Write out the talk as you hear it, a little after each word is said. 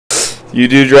You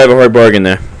do drive a hard bargain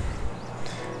there.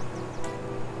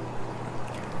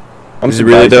 I'm Is it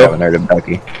really surprised you though? haven't heard of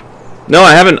Ducky. No,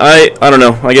 I haven't. I don't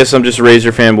know. I guess I'm just a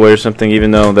Razer fanboy or something. Even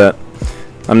though that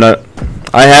I'm not.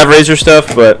 I have Razer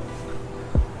stuff, but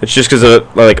it's just because I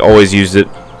like always used it.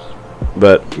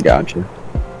 But Gotcha.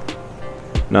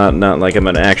 not like I'm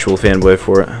an actual fanboy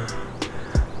for it.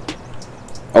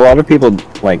 A lot of people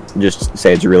like just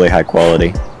say it's really high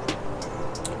quality.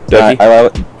 Ducky? I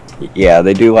love it. Yeah,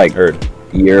 they do like Heard.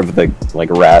 year of the like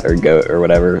rat or goat or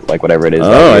whatever, like whatever it is.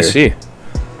 that Oh, I year. see.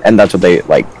 And that's what they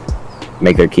like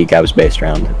make their keycaps based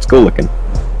around. It's cool looking.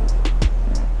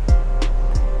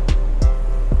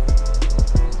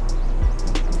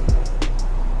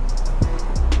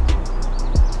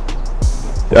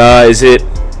 Is it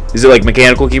like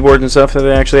mechanical keyboards and stuff that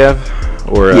they actually have,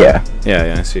 or Yeah.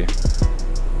 yeah, I see.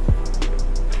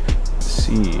 Let's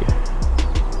see.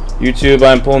 YouTube,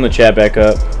 I'm pulling the chat back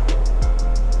up.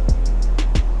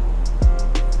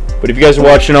 But if you guys are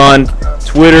watching on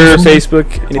Twitter,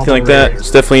 Facebook, anything like that,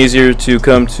 it's definitely easier to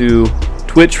come to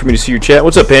Twitch for me to see your chat.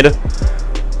 What's up, Panda?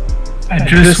 I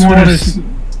just want to.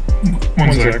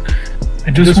 One sec.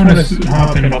 I just want to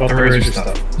hop in about the Razer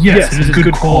stuff. Yes, it is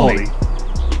good quality,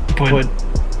 but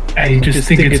I just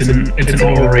think it's an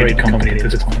overrated company at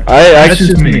this point. That's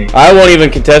just me. I won't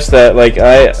even contest that. Like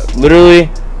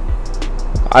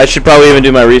I should probably even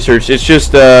do my research. It's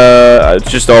just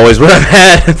always what I've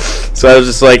had. So I was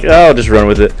just like, oh, I'll just run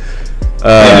with it.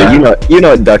 You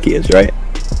know what Ducky is, right?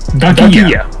 Ducky,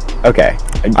 yeah. Okay.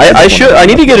 I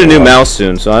need to get a new mouse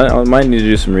soon, so I might need to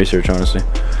do some research, honestly.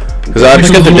 Because I've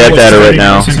just got the dev data right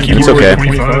now. It's okay.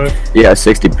 Yeah,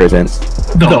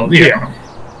 60%. No, yeah.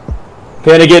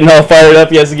 Panda getting all fired up.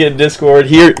 He has to get in Discord.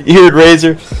 Here at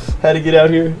Razer. How to get out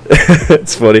here.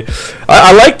 It's funny.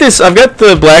 I like this. I've got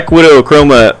the Black Widow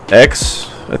Chroma X,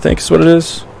 I think is what it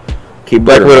is.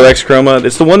 Black Widow X Chroma.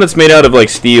 It's the one that's made out of like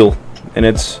steel, and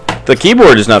the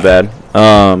keyboard is not bad.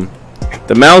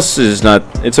 The mouse is not.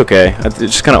 It's okay. It's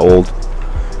just kind of old.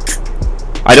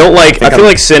 I don't like. I feel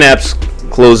like Synapse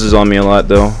closes on me a lot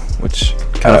though, which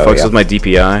kind of fucks with my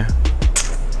DPI.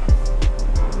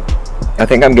 I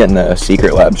think I'm getting a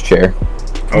Secret Labs chair.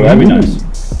 Oh, that'd be nice.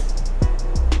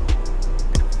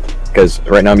 Because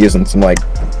right now I'm using some like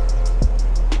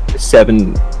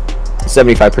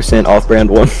 75% off-brand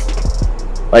one.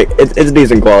 Like it's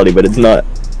decent quality, but it's not.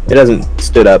 It hasn't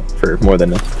stood up for more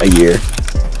than a year.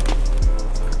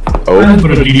 I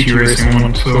put a GT racing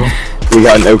one, so we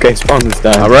got an okay spawn this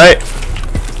time. All right.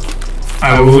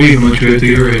 I will leave once you get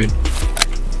the raid.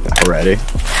 Alrighty.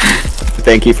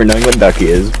 Thank you for knowing what Ducky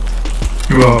is.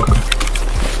 You're welcome.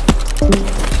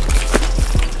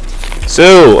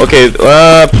 So okay,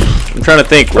 I'm trying to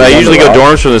think. I usually go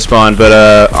dorms from the spawn, but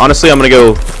honestly, I'm gonna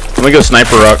go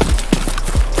Sniper Rock.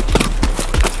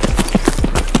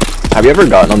 Have you ever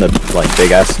gotten on the like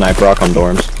big ass Sniper Rock on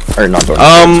dorms or not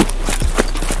dorms?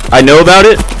 I know about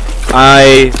it.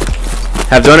 I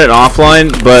have done it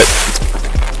offline, but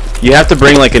you have to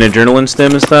bring like an adrenaline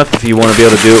stim and stuff if you want to be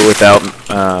able to do it without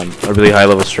a really high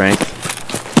level strength.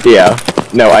 Yeah.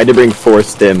 No, I had to bring 4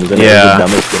 stims, and it was the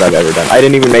dumbest shit I've ever done. I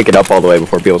didn't even make it up all the way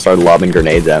before people started lobbing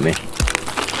grenades at me.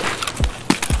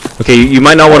 Okay, you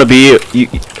might not want to be. You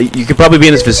could probably be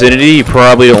in this vicinity. You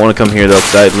probably don't want to come here though,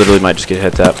 because I literally might just get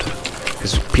head tapped.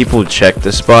 Because people check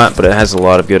this spot, but it has a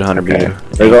lot of good 100 meter.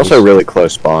 There's also a really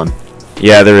close spawn.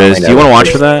 Yeah, there is. Do you want to watch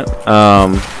for that? I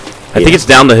think it's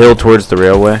down the hill towards the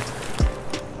railway.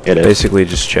 It is. Basically,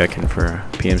 just checking for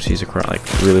PMCs across, like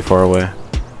really far away.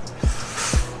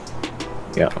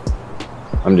 Yeah.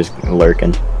 I'm just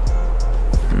lurking.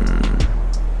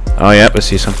 Oh, yep, I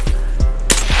see some.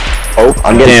 Oh,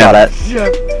 I'm getting shot at.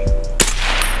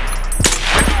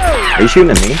 Are you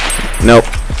shooting at me? Nope.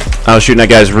 I was shooting at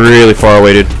guys really far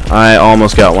away, dude. I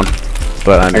almost got one,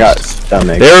 but I got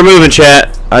stomach. They were moving,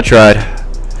 chat. I tried.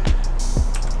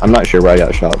 I'm not sure where I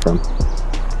got shot from.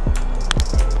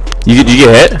 Did you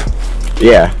get hit?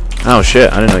 Yeah. Oh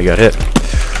shit! I didn't know you got hit.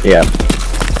 Yeah.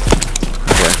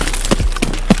 Okay.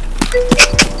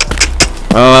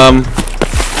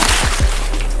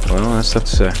 Well, that's tough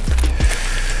to say.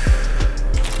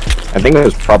 I think it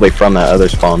was probably from that other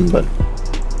spawn, but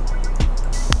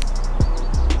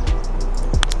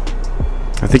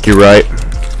I think you're right.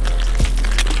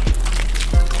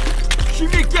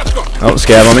 Oh,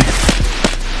 scab on me.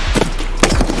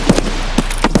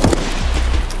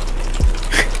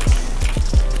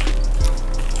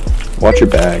 watch your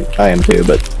bag. I am too,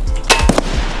 but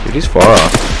dude, he's far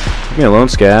off. Leave me alone,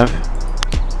 scav.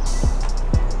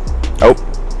 Oh,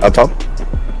 up top.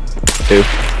 2.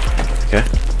 Okay.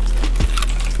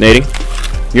 Nading.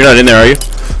 You're not in there, are you?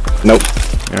 Nope.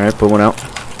 Alright, put one out.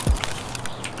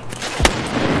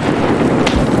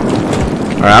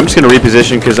 All right, I'm just gonna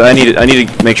reposition because I need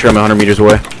to make sure I'm 100 meters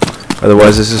away.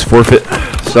 Otherwise, this is forfeit.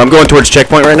 So I'm going towards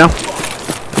checkpoint right now.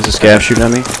 There's a scav shooting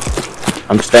at me.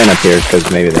 I'm staying up here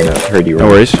because maybe they heard you. No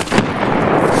worries.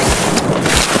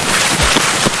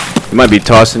 You might be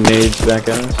tossing nades back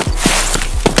at us.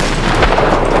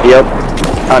 Yep,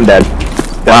 I'm dead.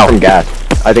 Wow. From gas.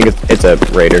 I think it's a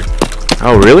raider.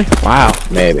 Oh really? Wow.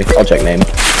 Maybe. I'll check name.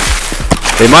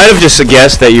 They might have just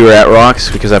guessed that you were at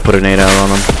rocks because I put a nade out on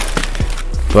them.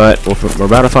 But we're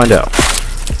about to find out.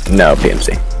 No,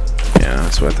 PMC. Yeah,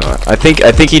 that's what I thought.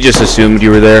 I think he just assumed you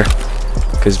were there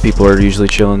because people are usually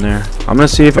chilling there. I'm gonna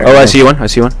see if. Oh, I see one. I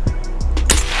see one.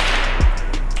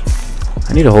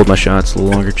 I need to hold my shots a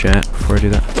little longer, chat, before I do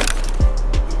that.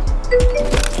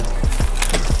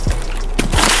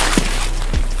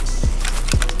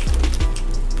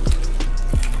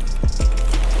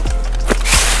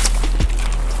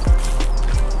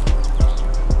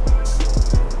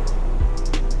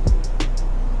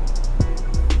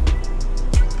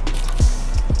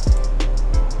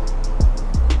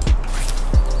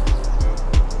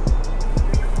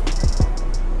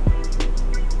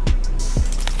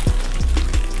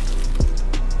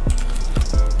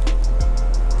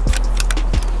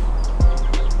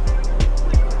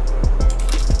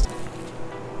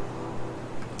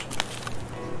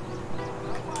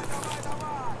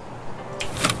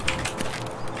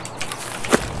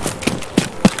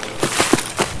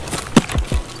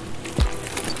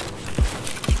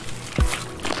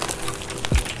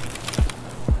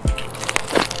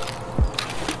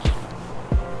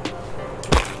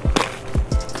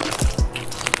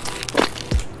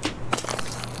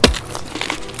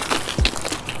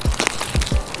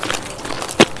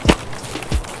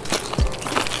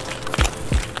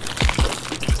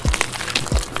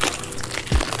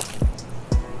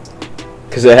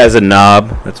 Because it has a knob.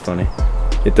 That's funny.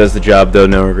 It does the job though,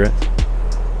 no regrets.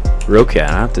 Rocat,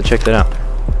 I have to check that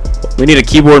out. We need a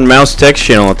keyboard and mouse text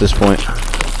channel at this point.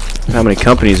 How many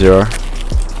companies there are.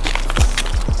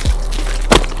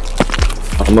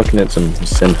 I'm looking at some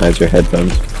Sennheiser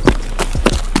headphones.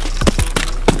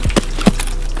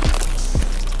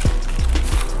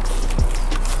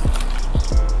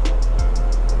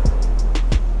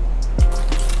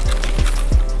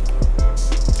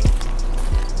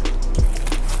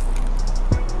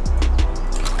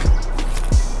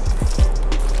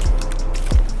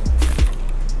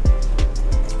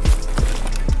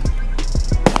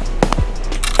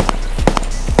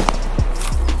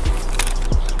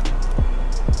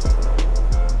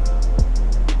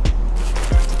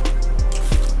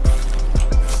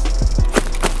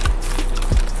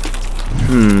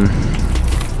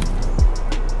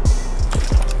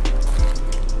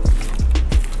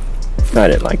 I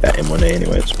didn't like that M1A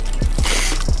anyways.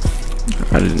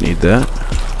 I didn't need that.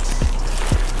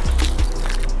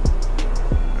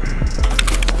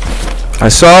 I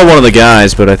saw one of the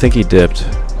guys, but I think he dipped.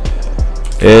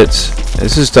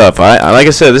 This is tough. I like I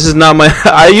said, this is not my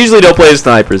I usually don't play as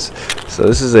snipers. So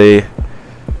this is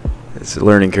it's a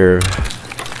learning curve.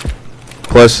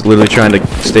 Plus literally trying to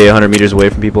stay 100 meters away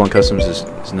from people on customs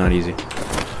is not easy.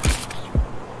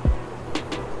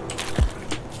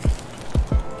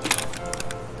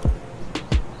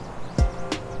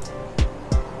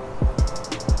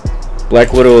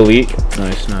 Black Widow Elite.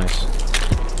 Nice, nice.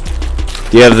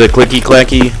 Do you have the clicky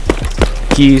clacky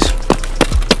keys,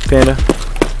 Panda?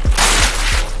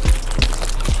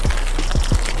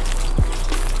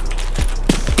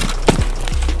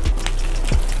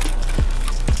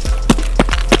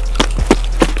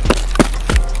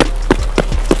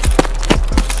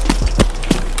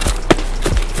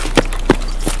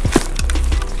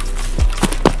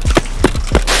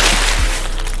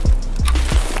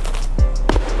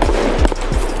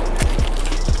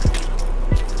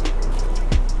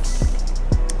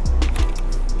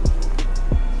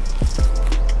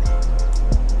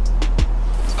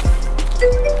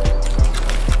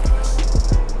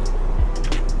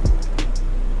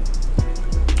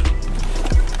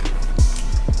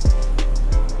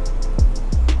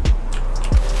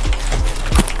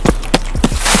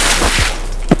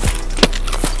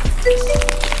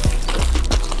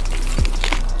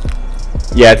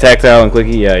 Yeah, tactile and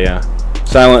clicky, yeah.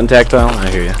 Silent and tactile, I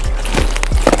hear ya.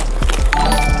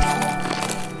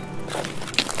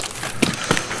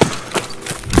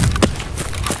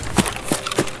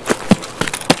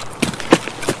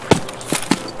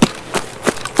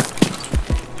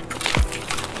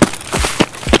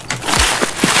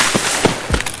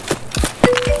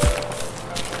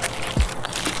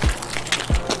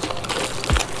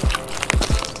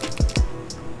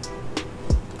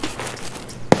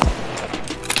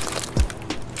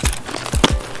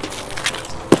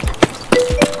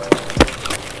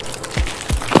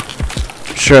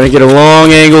 Trying to get a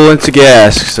long angle into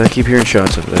gas, because I keep hearing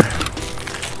shots over there.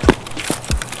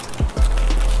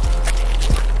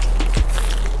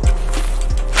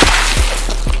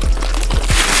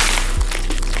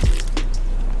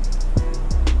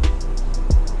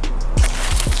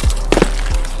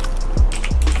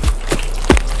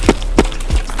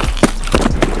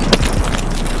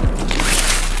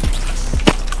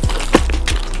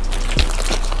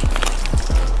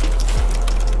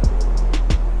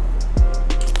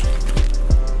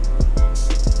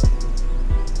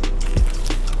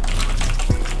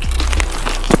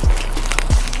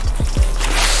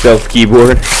 Stealth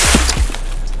keyboard.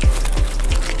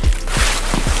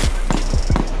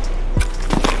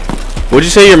 What'd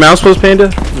you say your mouse was, Panda?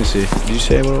 Let me see. Did you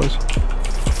say what it was?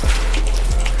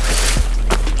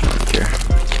 I don't care.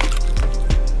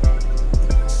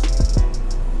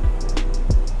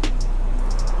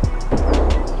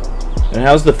 And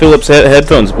how's the Philips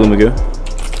headphones, Blue Magoo?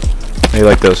 How you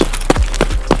like those?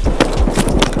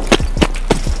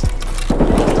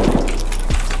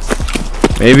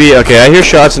 Maybe, okay, I hear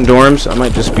shots in dorms. I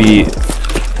might just be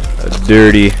a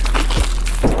dirty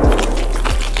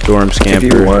dorm scamper.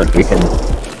 If you want, we can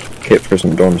kit for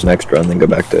some dorms next run, then go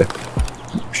back to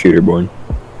shooterborn.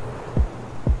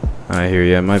 I hear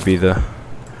you. It might be the...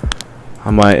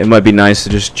 it might be nice to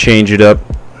just change it up.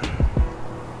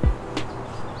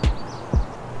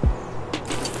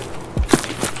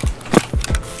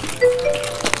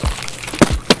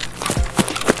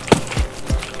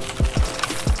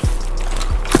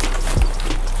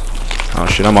 Oh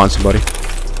shit, I'm on somebody.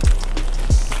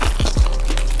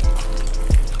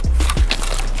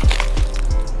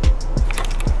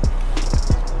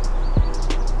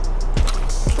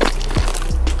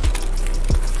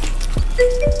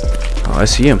 Oh, I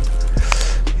see him.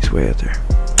 He's way out there.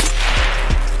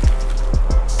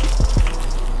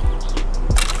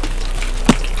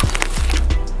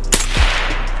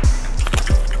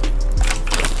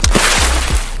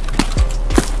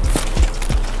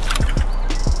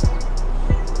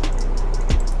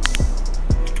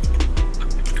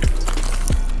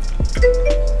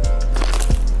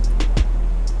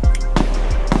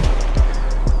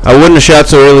 I wouldn't have shot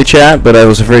so early, chat, but I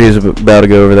was afraid he was about to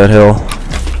go over that hill.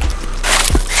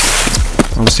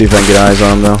 Let's see if I can get eyes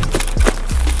on him, though.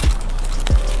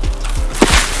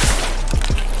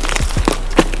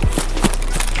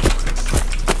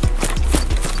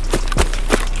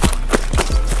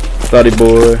 Buddy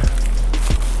boy.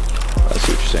 I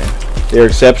see what you're saying. They're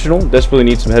exceptional. Desperately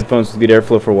need some headphones to get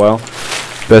airflow for a while.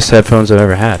 Best headphones I've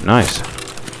ever had. Nice.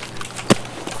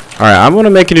 Alright, I'm gonna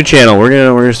make a new channel. We're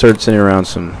gonna start sending around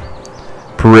some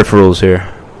peripherals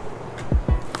here.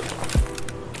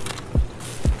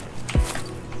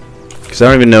 Cause I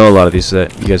don't even know a lot of these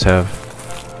that you guys have.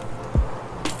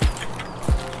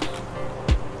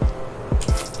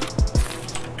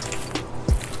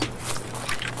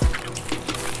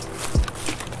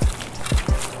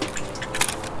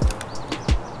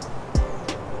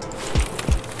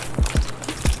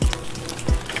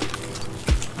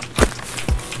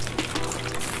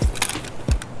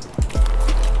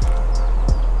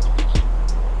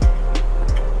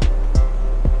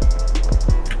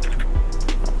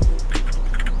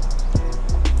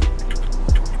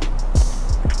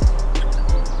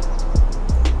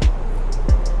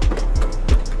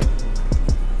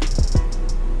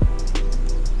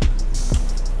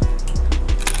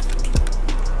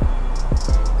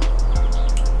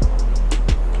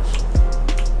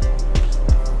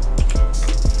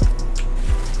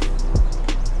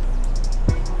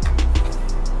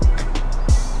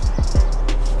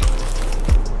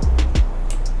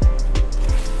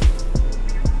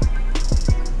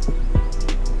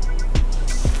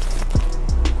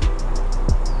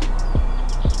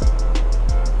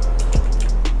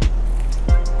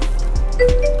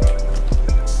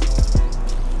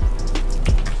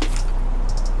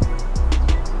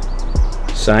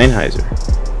 Sennheiser.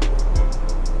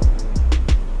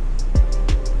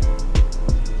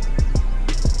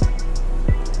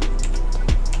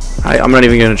 I'm not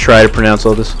even going to try to pronounce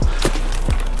all this.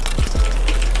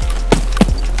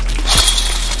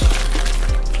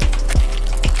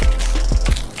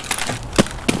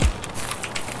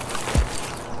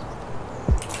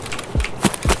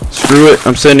 Screw it,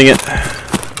 I'm sending it.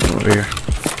 Over here.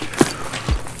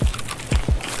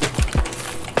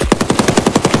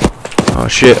 Oh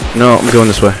shit, no, I'm going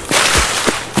this way.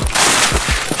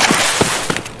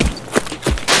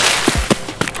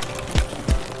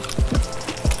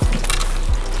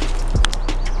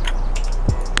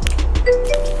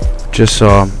 Just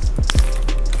saw him.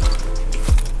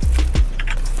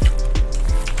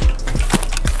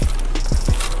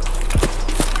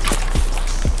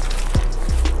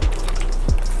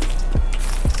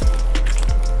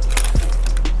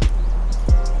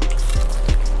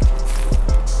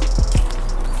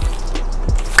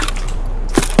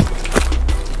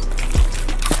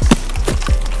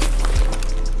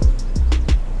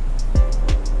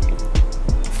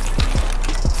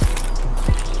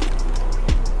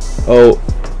 Oh.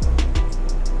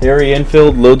 Area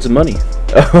infield, loads of money.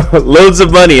 Loads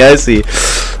of money, I see.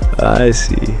 I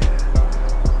see.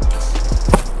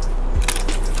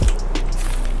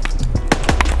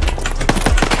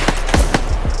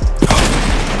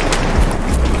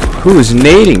 Who is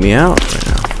nading me out right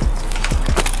now?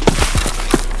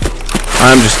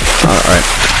 I'm just... Alright.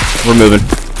 We're moving.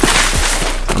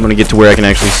 I'm gonna get to where I can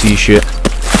actually see shit.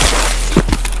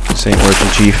 This ain't working,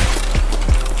 Chief.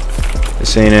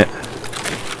 This ain't it.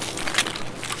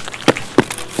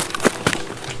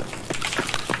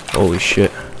 Holy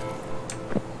shit.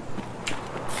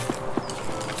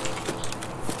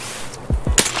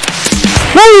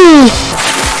 Woo!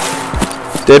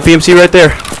 Dead PMC right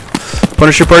there.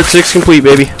 Punisher Part 6 complete,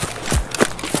 baby.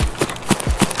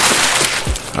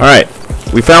 Alright.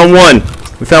 We found one.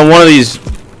 We found one of these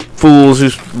fools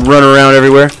who's running around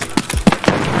everywhere.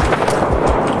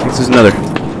 I think this is another.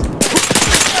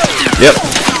 Yep.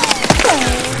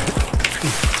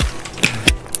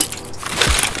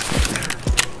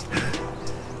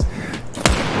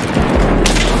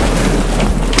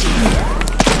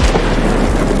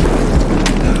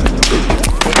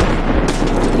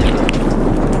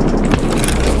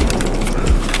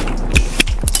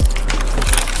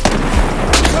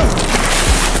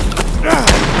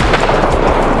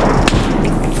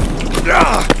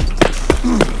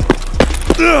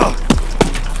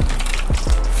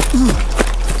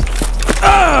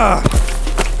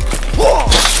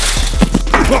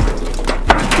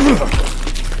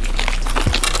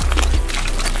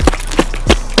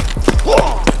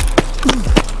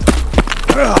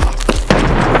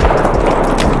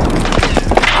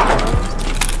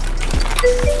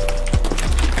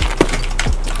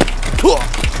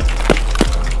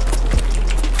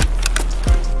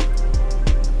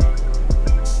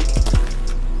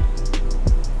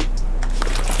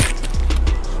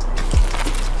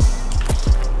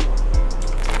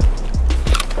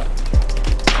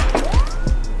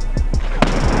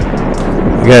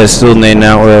 The guy is still nading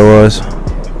out where I was.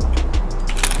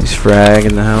 He's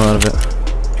fragging the hell out of it.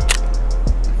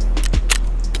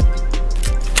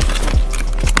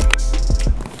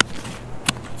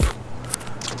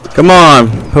 Come on,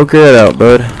 poke your head out,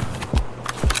 bud.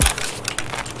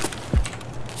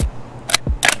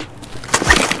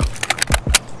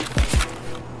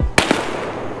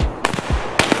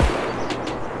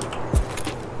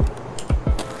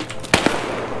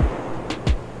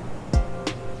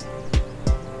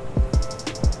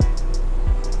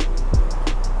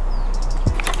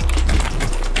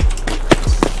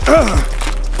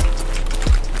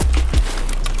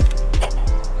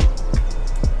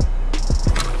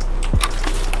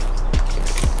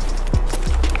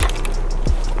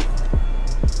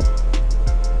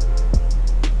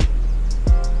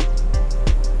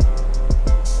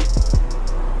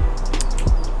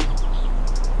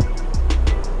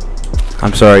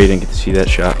 I'm sorry you didn't get to see that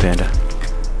shot, Panda.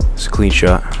 It's a clean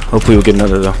shot. Hopefully we'll get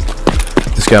another though.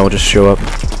 This guy will just show up.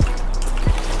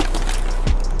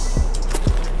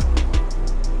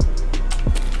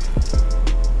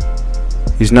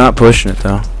 He's not pushing it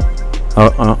though.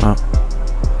 Oh.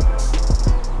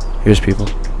 Here's people.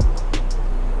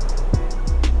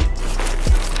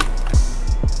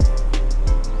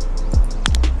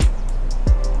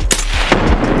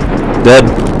 Dead.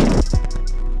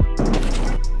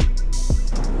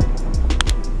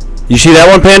 You see that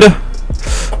one, Panda?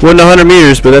 Wasn't 100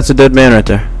 meters, but that's a dead man right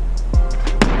there.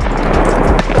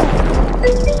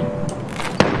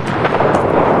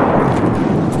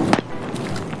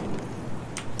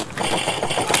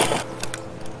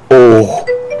 Oh,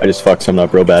 I just fucked something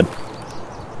up real bad.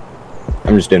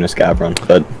 I'm just doing a scav run,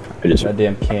 but I just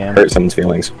Goddamn cam. hurt someone's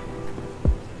feelings.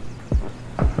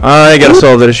 I gotta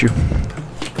solve that issue.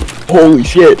 Holy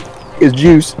shit, it's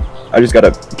juice. I just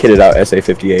gotta kit it out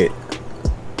SA-58.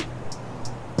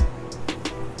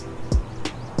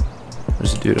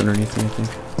 There's a dude underneath me, I think.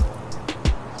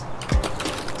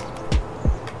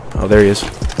 Oh, there he is.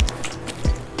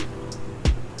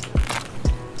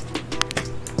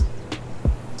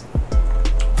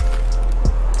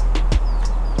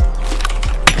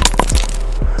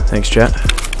 Thanks, chat.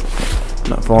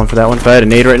 Not falling for that one. If I had a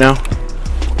nade right now,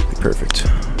 it'd be perfect.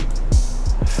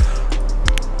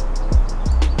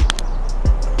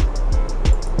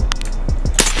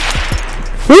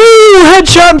 Woo!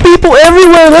 Headshotting people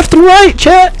everywhere, left and right,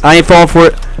 chat. I ain't falling for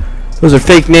it. Those are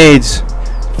fake nades.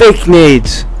 Fake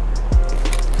nades.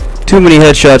 Too many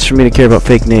headshots for me to care about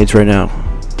fake nades right now.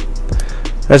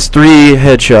 That's 3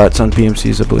 headshots on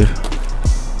PMCs, I believe.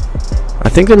 I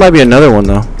think there might be another one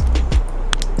though.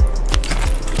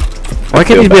 Why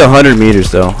can't these be 100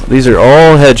 meters though? These are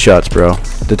all headshots, bro.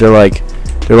 That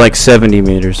they're They're like 70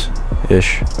 meters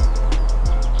ish.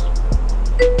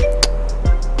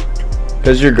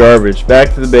 Cause you're garbage.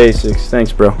 Back to the basics.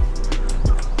 Thanks, bro.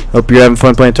 Hope you're having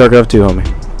fun playing Tarkov too, homie.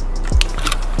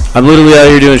 I'm literally out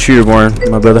here doing shooter born,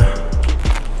 my brother.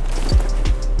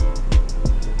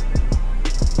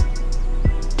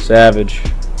 Savage.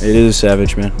 It is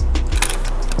savage, man.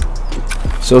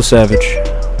 So savage.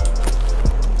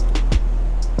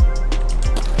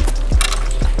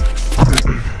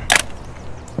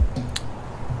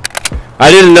 I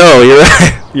didn't know. You're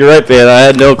right. You're right, man. I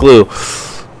had no clue.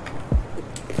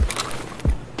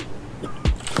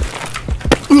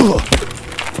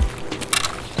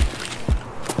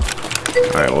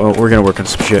 Alright, well, we're gonna work on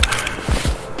some shit.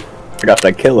 I got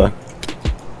that killer.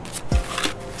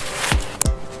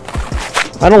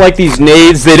 I don't like these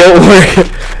nades. They don't work.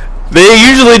 They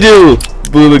usually do.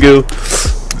 Blue Magoo.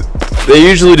 They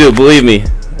usually do. Believe me.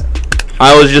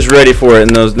 I was just ready for it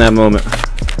in that moment.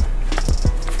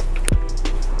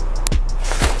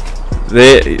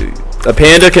 A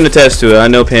Panda can attest to it. I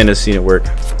know Panda's seen it work.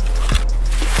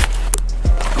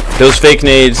 Those fake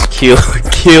nades kill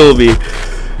me.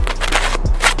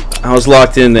 I was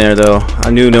locked in there though. I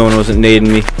knew no one wasn't nading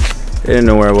me. They didn't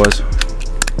know where I was.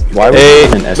 Why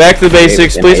hey, back to the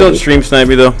basics. Please don't stream snipe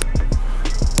me though.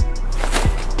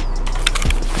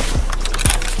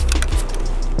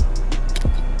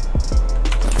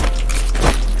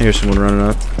 Here's someone running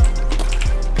up.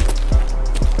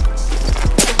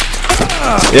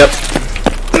 Yep.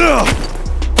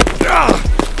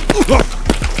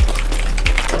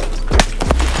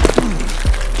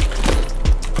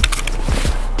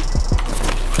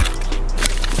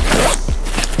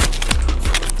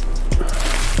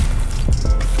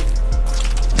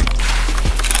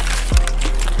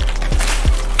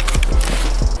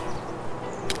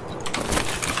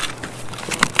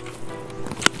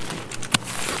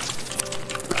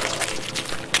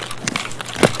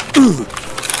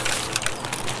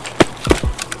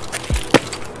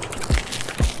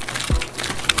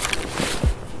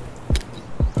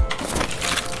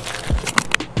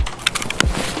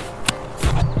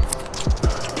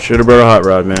 Should have brought a hot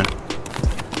rod, man.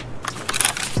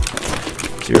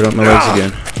 Zeroed up my legs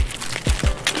again.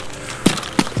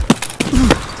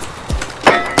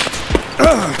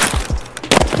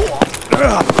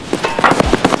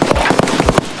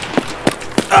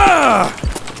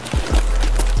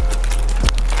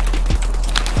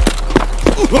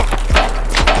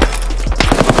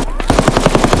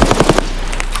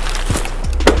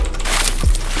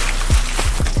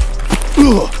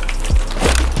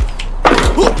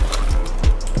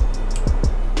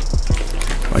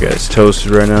 My guy's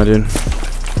toasted right now, dude.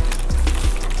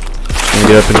 Gonna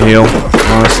get up and heal,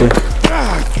 honestly.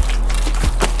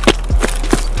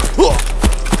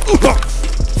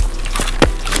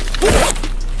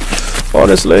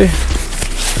 Honestly.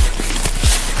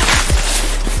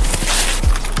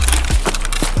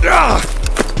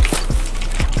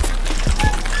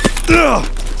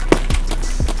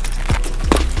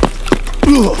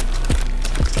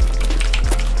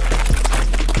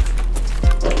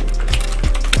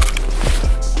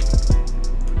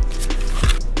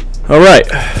 All right.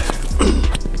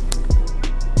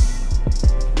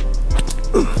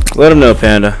 Let him know,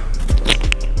 Panda.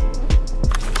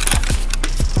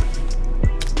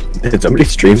 Did somebody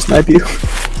stream snipe you?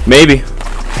 Maybe.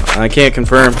 I can't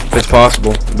confirm if it's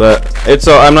possible, but it's.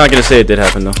 I'm not gonna say it did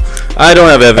happen though. I don't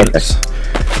have evidence.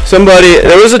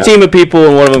 There was a team of people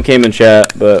and one of them came in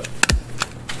chat, but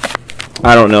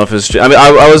I don't know if it's. I mean,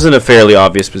 I was in a fairly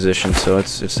obvious position, so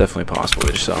it's definitely possible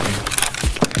they just saw me.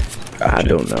 I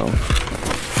don't know.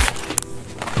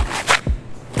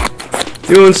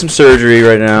 Doing some surgery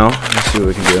right now. Let's see what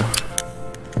we can do.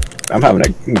 I'm having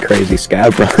a crazy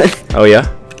scab run. Oh yeah?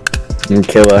 And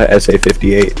kill a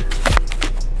SA-58.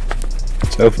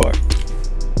 So far.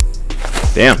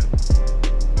 Damn.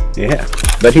 Yeah.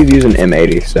 But he's using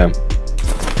M80, so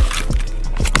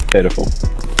pitiful.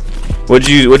 What'd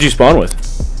you spawn with?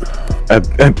 A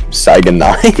Saiga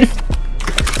 9.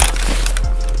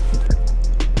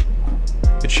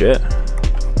 Good shit.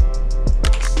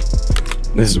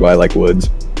 This is why I like woods.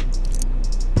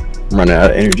 I'm running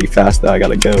out of energy fast though, I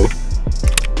gotta go.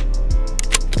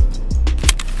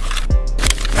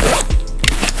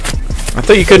 I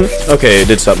thought you couldn't. Okay, it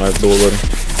did stop my dual loading.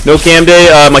 No cam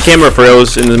day. My camera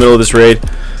froze in the middle of this raid.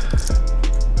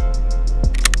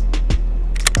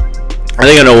 I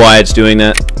think I know why it's doing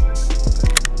that.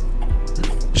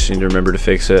 Just need to remember to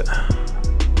fix it.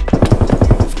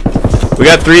 We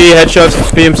got 3 headshots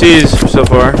with PMCs so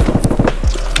far.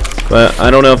 But I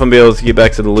don't know if I'm gonna be able to get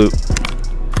back to the loot.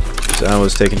 So I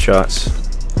was taking shots.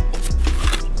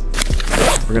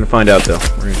 We're gonna find out though.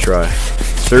 We're gonna try.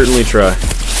 Certainly try.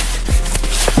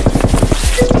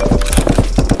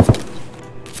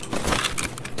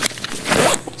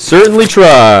 Certainly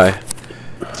try.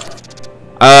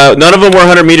 None of them were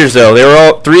 100 meters though. They were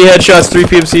all 3 headshots, 3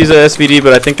 PMCs at SVD,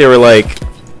 but I think they were like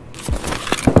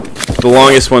the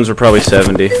longest ones were probably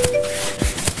 70.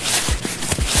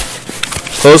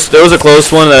 Close. There was a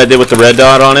close one that I did with the red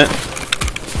dot on it.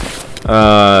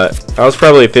 I was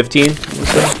probably 15.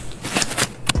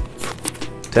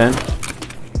 10.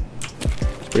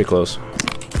 It's pretty close.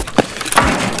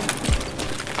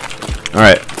 All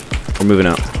right, we're moving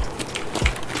out.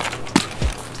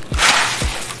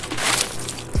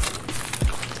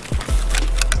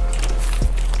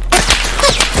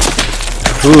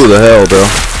 Who the hell, bro?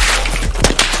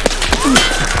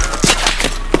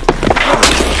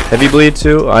 Heavy bleed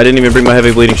too? I didn't even bring my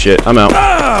heavy bleeding shit. I'm out.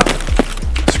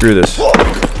 Screw this.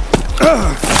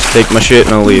 Take my shit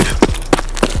and I'll leave.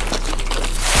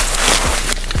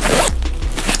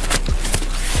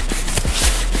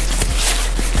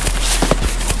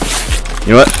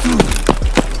 You know what?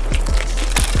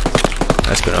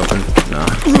 That's been open. Nah.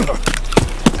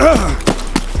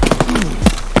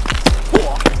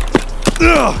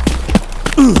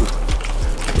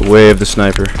 The way of the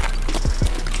sniper.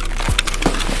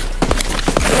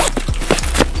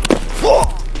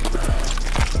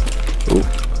 Ooh,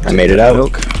 I made it out.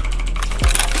 Milk.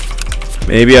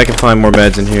 Maybe I can find more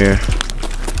meds in here.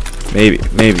 Maybe,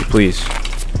 please.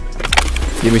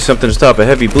 Give me something to stop a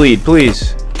heavy bleed,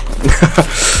 please.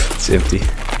 It's empty.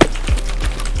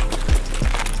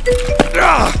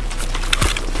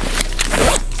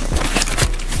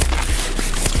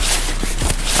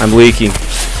 I'm leaking.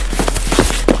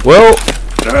 Well,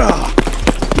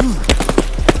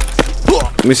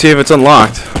 let me see if it's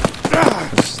unlocked.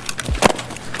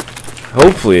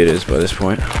 Hopefully it is by this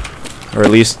point, or at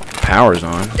least power's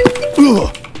on.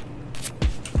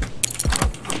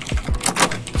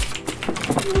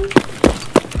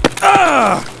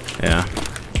 Yeah,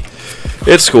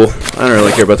 it's cool. I don't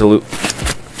really care about the loot.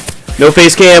 No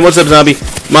face cam. What's up, zombie?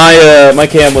 My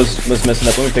cam was messing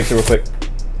up. Let me fix it real quick.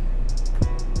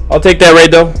 I'll take that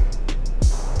raid though.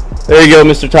 There you go,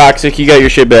 Mr. Toxic. You got your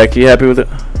shit back. You happy with it?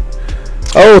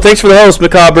 Oh, thanks for the host,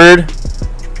 Macabre Bird.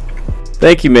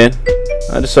 Thank you, man.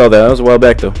 I just saw that. That was a while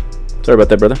back though. Sorry about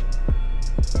that, brother.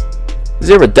 Is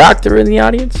there a doctor in the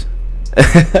audience?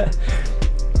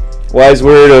 Wise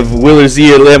word of Willer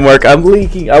Z at Landmark. I'm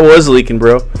leaking. I was leaking,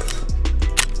 bro.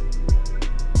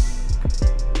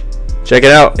 Check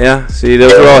it out. Yeah. See,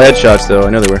 those were all headshots though. I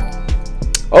know they were.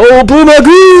 Oh, Blue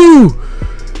Magoo!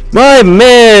 My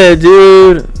man,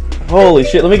 dude. Holy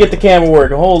shit. Let me get the camera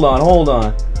working. Hold on, hold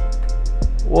on.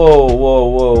 Whoa, whoa,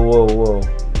 whoa, whoa, whoa.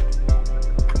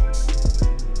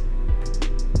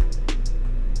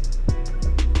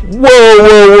 Whoa,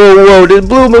 whoa, whoa, whoa. Did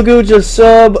Blue Magoo just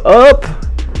sub up?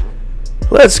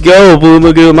 Let's go, Blue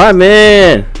Magoo, my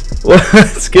man.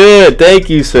 What's good? Thank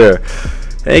you, sir.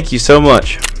 Thank you so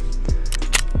much.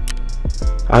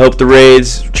 I hope the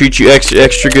raids treat you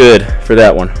extra good for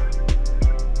that one.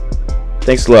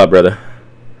 Thanks a lot, brother.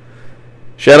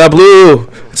 Shout out Blue.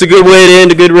 It's a good way to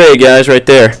end a good raid, guys, right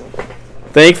there.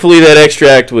 Thankfully, that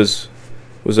extract was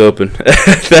open.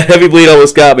 That heavy bleed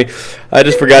almost got me. I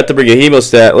just forgot to bring a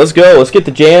hemostat. Let's go. Let's get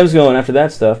the jams going after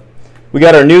that stuff. We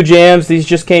got our new jams. These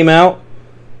just came out.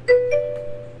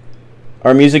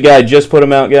 Our music guy just put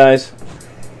them out, guys.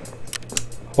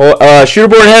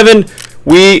 Shooterborn Heaven.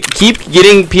 We keep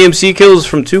getting PMC kills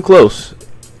from too close.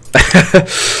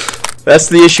 That's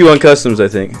the issue on customs, I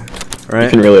think. Right? You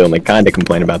can really only kind of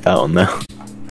complain about that one, though.